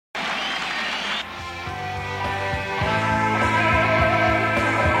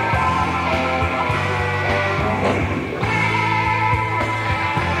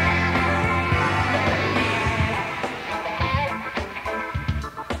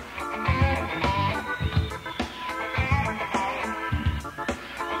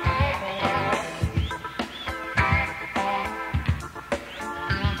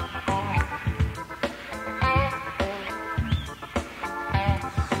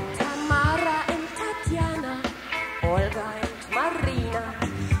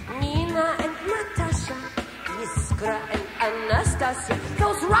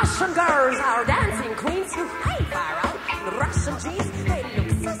Russian girls are dancing queens. You hey, far out. The Russian G's, they look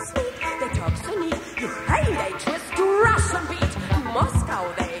so sweet. They talk so neat. You hey, they twist to Russian beat. Moscow,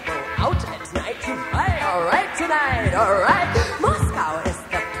 they go out at night. You hey, alright tonight, alright. Moscow is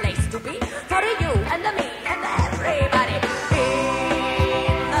the place to be for you and me and everybody.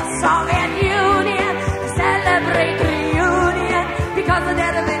 In the Soviet Union, celebrate reunion because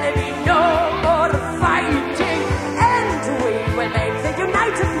there will be no more fighting, and we will make the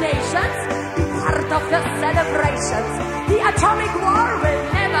United Nations be part of the celebrations. The atomic war will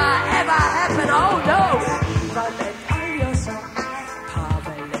never ever happen. Oh no! Ivan and Alyosha,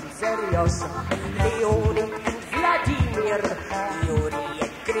 Pavel and Seryosha, Leonid and Vladimir, Yuri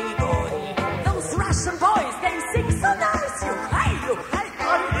and Grigori. Those Russian boys, they sing so nice. You hey,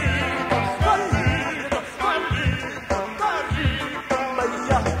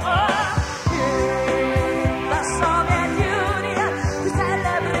 the Soviet Union, we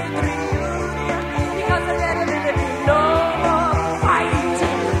celebrate reunion because there will be no more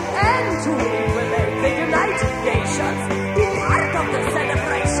fighting, and we will make the United Nations be part of the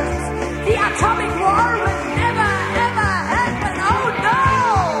celebrations. The atomic war will never ever happen. Oh no!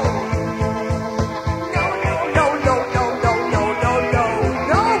 No, no, no, no, no, no, no, no, no,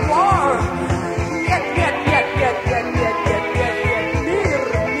 no war. Нет, нет, нет, нет, нет, нет, нет, нет, нет. Мир,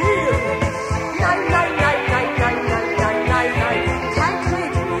 мир. Nein, nein, nein, nein, nein, nein, nein, nein, nein. Kein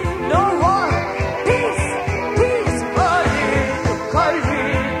Krieg, no war. Peace, peace. Kalito,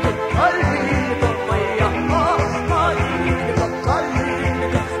 kalito, kalito, maya. Kalito, kalito, kalito,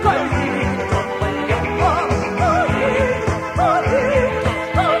 maya. Kalito, kalito, maya.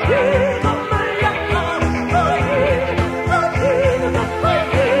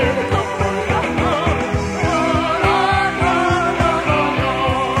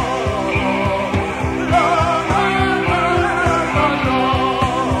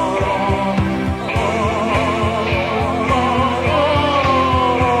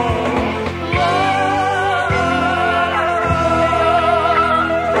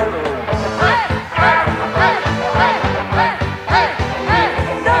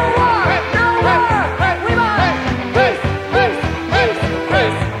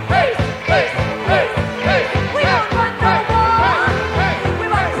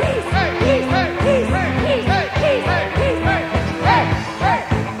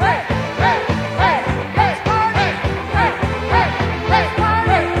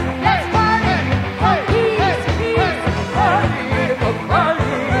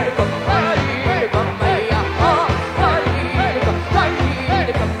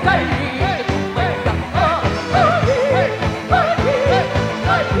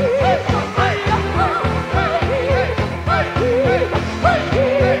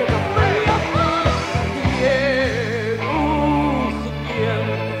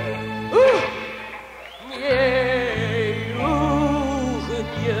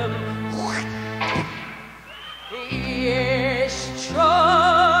 Jeszcze